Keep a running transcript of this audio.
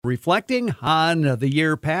reflecting on the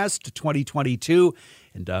year past, 2022,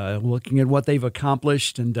 and looking at what they've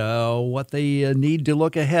accomplished and what they need to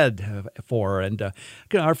look ahead for. And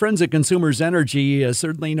our friends at Consumers Energy is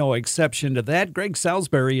certainly no exception to that. Greg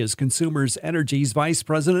Salisbury is Consumers Energy's Vice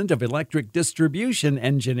President of Electric Distribution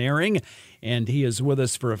Engineering, and he is with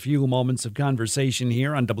us for a few moments of conversation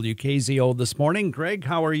here on WKZO this morning. Greg,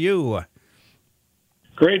 how are you?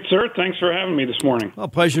 Great, sir. Thanks for having me this morning. Well,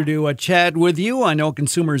 pleasure to chat with you. I know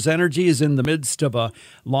Consumers Energy is in the midst of a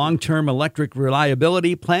long-term electric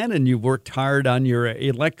reliability plan, and you've worked hard on your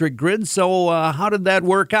electric grid. So how did that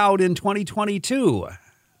work out in 2022?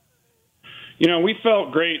 You know, we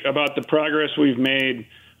felt great about the progress we've made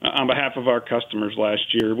on behalf of our customers last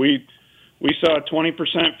year. We saw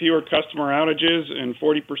 20% fewer customer outages and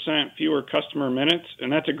 40% fewer customer minutes,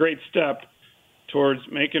 and that's a great step towards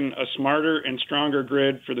making a smarter and stronger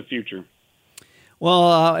grid for the future.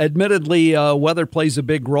 Well, admittedly, weather plays a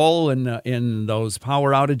big role in those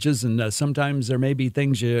power outages, and sometimes there may be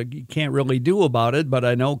things you can't really do about it. But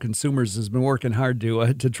I know Consumers has been working hard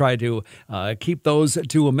to try to keep those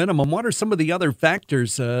to a minimum. What are some of the other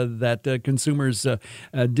factors that Consumers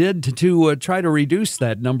did to try to reduce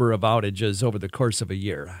that number of outages over the course of a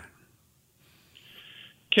year?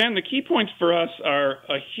 Ken, the key points for us are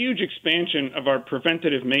a huge expansion of our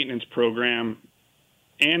preventative maintenance program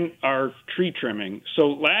and our tree trimming. So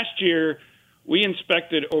last year, we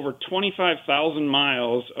inspected over 25,000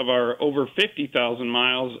 miles of our over 50,000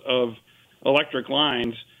 miles of electric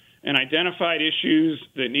lines and identified issues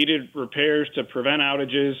that needed repairs to prevent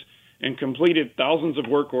outages and completed thousands of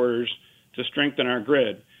work orders to strengthen our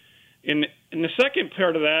grid. In the second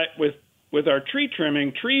part of that, with our tree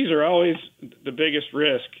trimming, trees are always the biggest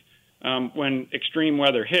risk when extreme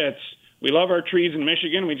weather hits. We love our trees in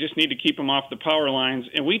Michigan. We just need to keep them off the power lines.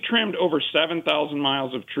 And we trimmed over 7,000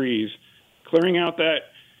 miles of trees, clearing out that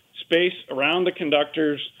space around the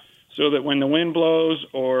conductors so that when the wind blows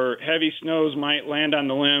or heavy snows might land on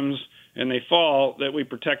the limbs and they fall, that we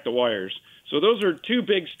protect the wires. So those are two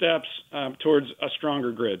big steps towards a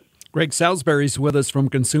stronger grid. Greg Salisbury is with us from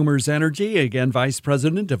Consumers Energy, again, Vice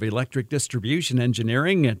President of Electric Distribution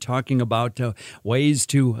Engineering, talking about ways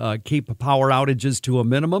to keep power outages to a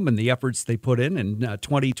minimum and the efforts they put in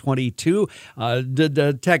 2022.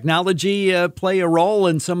 Did technology play a role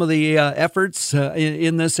in some of the efforts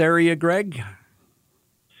in this area, Greg?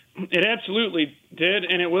 It absolutely did,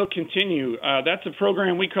 and it will continue. That's a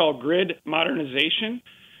program we call Grid Modernization,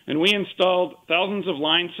 and we installed thousands of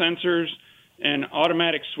line sensors and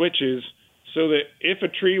automatic switches so that if a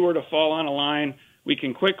tree were to fall on a line, we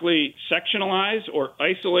can quickly sectionalize or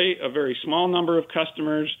isolate a very small number of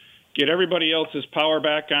customers, get everybody else's power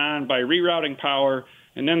back on by rerouting power,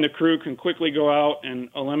 and then the crew can quickly go out and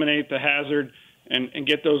eliminate the hazard and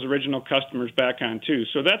get those original customers back on too.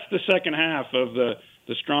 So that's the second half of the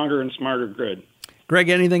stronger and smarter grid. Greg,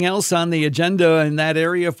 anything else on the agenda in that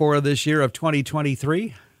area for this year of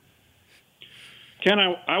 2023? Ken,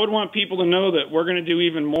 I would want people to know that we're going to do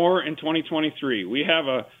even more in 2023. We have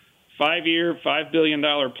a 5-year, $5 billion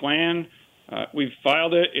plan. We've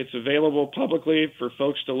filed it. It's available publicly for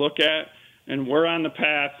folks to look at, and we're on the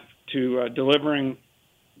path to delivering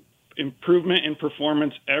improvement in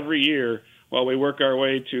performance every year while we work our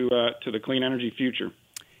way to the clean energy future.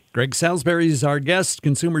 Greg Salisbury is our guest,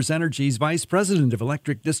 Consumers Energy's Vice President of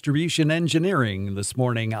Electric Distribution Engineering, this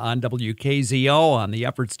morning on WKZO on the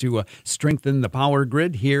efforts to strengthen the power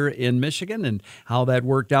grid here in Michigan and how that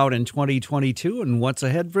worked out in 2022 and what's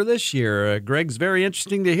ahead for this year. Greg's very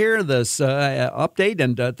interesting to hear this update,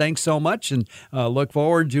 and thanks so much, and look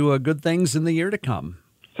forward to good things in the year to come.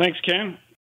 Thanks, Ken.